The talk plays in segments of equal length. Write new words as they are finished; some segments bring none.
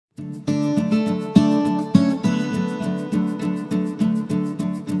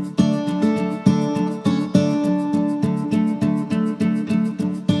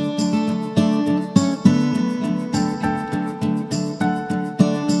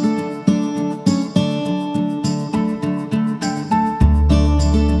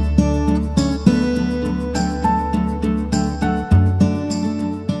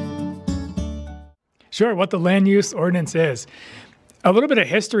Sure, what the land use ordinance is. A little bit of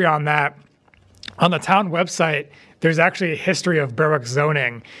history on that. On the town website, there's actually a history of Berwick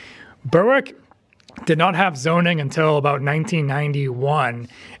zoning. Berwick did not have zoning until about 1991,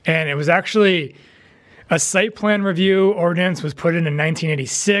 and it was actually a site plan review ordinance was put in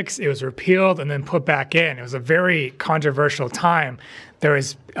 1986. It was repealed and then put back in. It was a very controversial time. There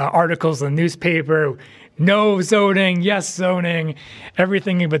was articles in the newspaper, no zoning, yes zoning,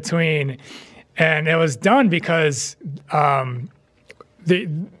 everything in between. And it was done because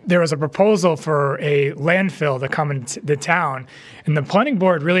there was a proposal for a landfill to come into the town, and the planning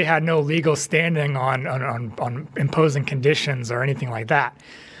board really had no legal standing on imposing conditions or anything like that.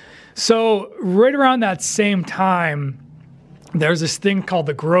 So right around that same time, there's this thing called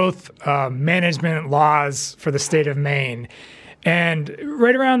the growth management laws for the state of Maine. And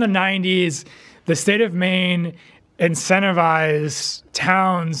right around the 90s, the state of Maine incentivized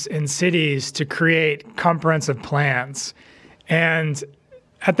towns and cities to create comprehensive plans. And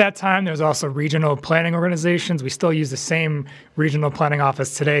at that time, there was also regional planning organizations. We still use the same regional planning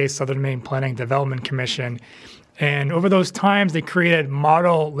office today, Southern Maine Planning Development Commission. And over those times, they created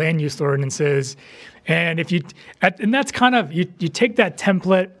model land use ordinances. And that's kind of, you take that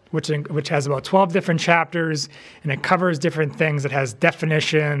template, which has about 12 different chapters, and it covers different things. It has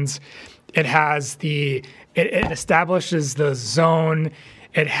definitions. It establishes the zone.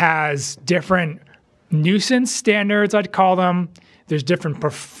 It has different nuisance standards, I'd call them. There's different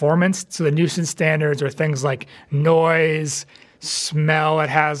performance. So the nuisance standards are things like noise, smell it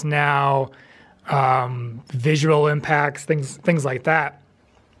has now, visual impacts, things like that.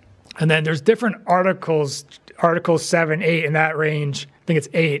 And then there's different articles 7, 8, in that range, I think it's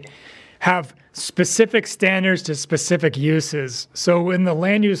 8, have specific standards to specific uses. So in the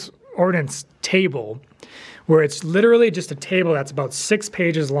land use ordinance table, where it's literally just a table that's about 6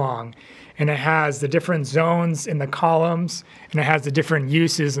 pages long, and it has the different zones in the columns, and it has the different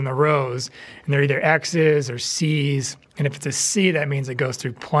uses in the rows, and they're either X's or C's, and if it's a C, that means it goes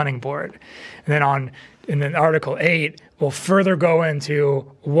through planning board. And then Article 8 will further go into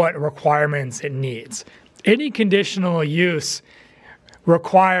what requirements it needs. Any conditional use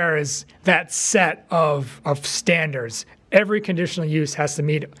requires that set of standards. Every conditional use has to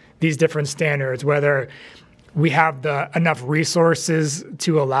meet these different standards, whether we have enough resources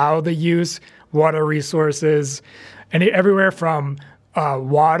to allow the use, water resources, and everywhere from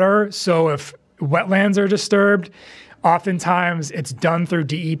water. So if wetlands are disturbed, oftentimes it's done through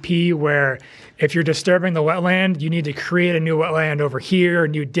DEP, where if you're disturbing the wetland, you need to create a new wetland over here,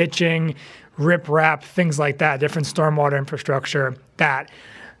 new ditching, riprap, things like that, different stormwater infrastructure that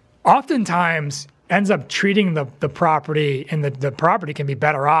oftentimes ends up treating the property, and the property can be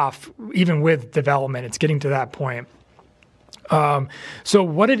better off even with development. It's getting to that point. So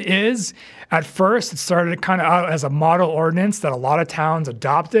what it is, at first, it started kind of out as a model ordinance that a lot of towns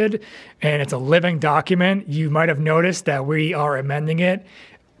adopted, and it's a living document. You might have noticed that we are amending it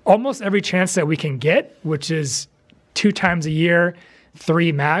almost every chance that we can get, which is 2 times a year,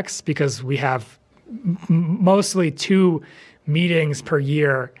 3 max, because we have mostly 2 meetings per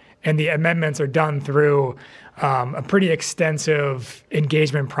year, and the amendments are done through a pretty extensive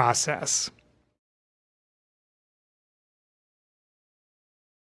engagement process.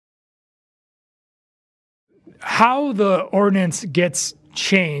 How the ordinance gets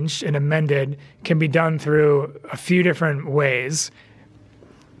changed and amended can be done through a few different ways.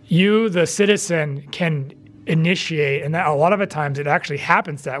 You, the citizen, can initiate, and a lot of the times it actually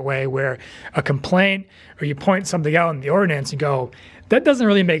happens that way, where a complaint or you point something out in the ordinance and go, that doesn't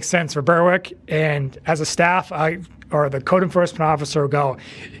really make sense for Berwick. And as a staff, or the code enforcement officer will go,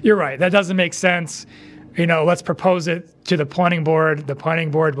 you're right, that doesn't make sense. Let's propose it to the planning board. The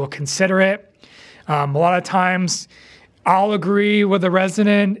planning board will consider it. A lot of times I'll agree with the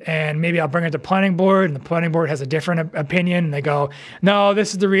resident, and maybe I'll bring it to planning board, and the planning board has a different opinion, and they go, no,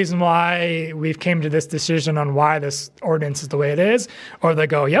 this is the reason why we've came to this decision on why this ordinance is the way it is. Or they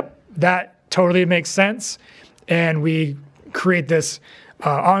go, yep, that totally makes sense. And we create this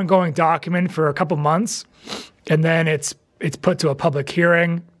ongoing document for a couple months, and then it's put to a public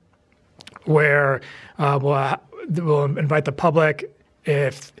hearing where we'll invite the public.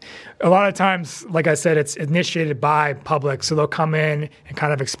 If a lot of times, like I said, it's initiated by public, so they'll come in and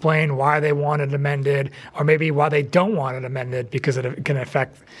kind of explain why they want it amended, or maybe why they don't want it amended because it can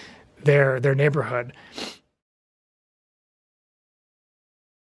affect their neighborhood.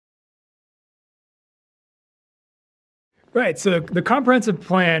 Right, so the comprehensive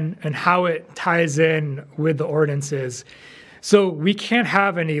plan and how it ties in with the ordinances. So we can't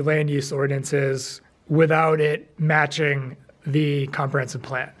have any land use ordinances without it matching the comprehensive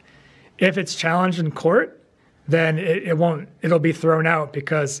plan. If it's challenged in court, then it'll be thrown out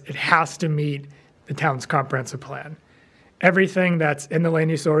because it has to meet the town's comprehensive plan. Everything that's in the land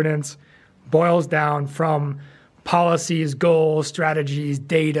use ordinance boils down from policies, goals, strategies,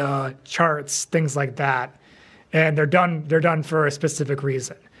 data, charts, things like that. And they're done for a specific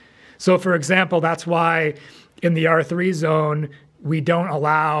reason. So for example, that's why in the R3 zone, we don't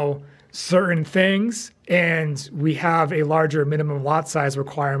allow certain things, and we have a larger minimum lot size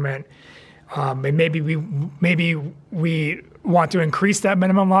requirement. And maybe we want to increase that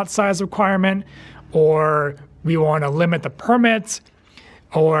minimum lot size requirement, or we want to limit the permits,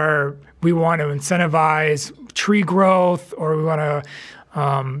 or we want to incentivize tree growth, or we want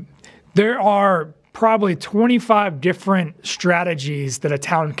to. There are probably 25 different strategies that a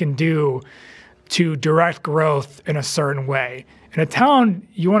town can do to direct growth in a certain way. In a town,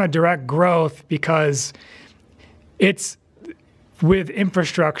 you want to direct growth because it's with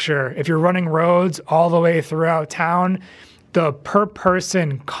infrastructure. If you're running roads all the way throughout town, the per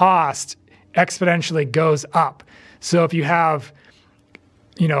person cost exponentially goes up. So if you have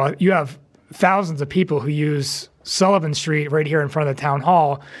thousands of people who use Sullivan Street right here in front of the town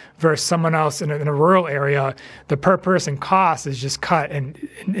hall versus someone else in a rural area, the per person cost is just cut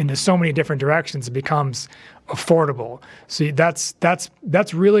into so many different directions. It becomes affordable. So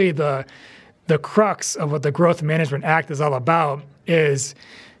that's really the crux of what the Growth Management Act is all about, is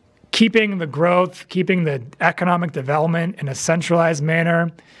keeping the growth, keeping the economic development in a centralized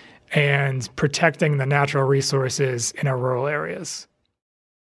manner, and protecting the natural resources in our rural areas.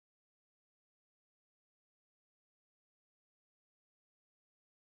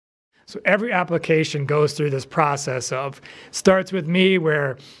 So every application goes through this process of, starts with me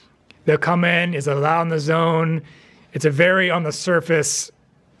where they'll come in, is it allowed in the zone? It's a very on the surface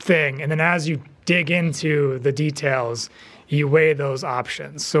thing. And then as you dig into the details, you weigh those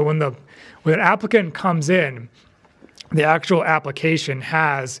options. So when an applicant comes in, the actual application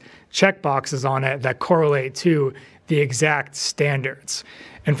has checkboxes on it that correlate to the exact standards.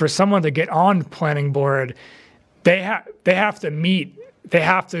 And for someone to get on the planning board, they have to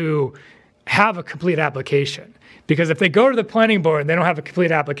have a complete application. Because if they go to the planning board and they don't have a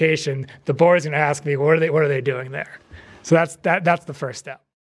complete application, the board is going to ask me, what are they doing there? So that's the first step.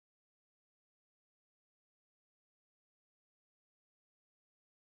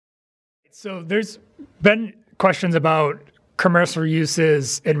 So there's been questions about commercial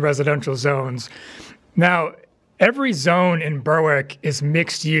uses in residential zones. Now, every zone in Berwick is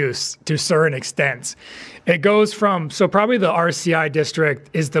mixed use to a certain extent. It goes from, so probably the RCI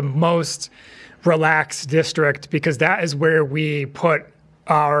district is the most relaxed district because that is where we put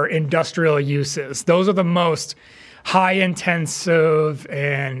our industrial uses. Those are the most high intensive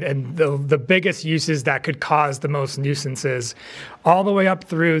and the biggest uses that could cause the most nuisances, all the way up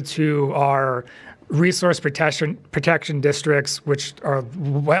through to our resource protection districts, which are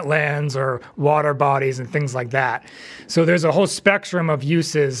wetlands or water bodies and things like that. So there's a whole spectrum of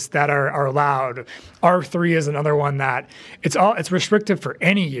uses that are allowed. R3 is another one that it's restricted for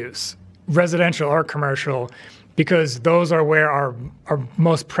any use, residential or commercial, because those are where our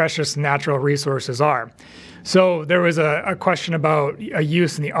most precious natural resources are. So there was a question about a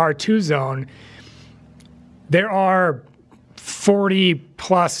use in the R2 zone. There are 40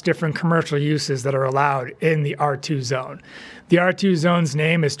 plus different commercial uses that are allowed in the R2 zone. The R2 zone's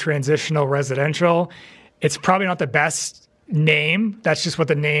name is transitional residential. It's probably not the best name. That's just what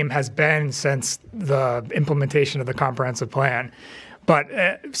the name has been since the implementation of the comprehensive plan. But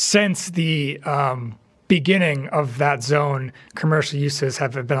since the beginning of that zone, commercial uses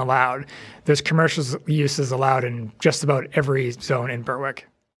have been allowed. There's commercial uses allowed in just about every zone in Berwick.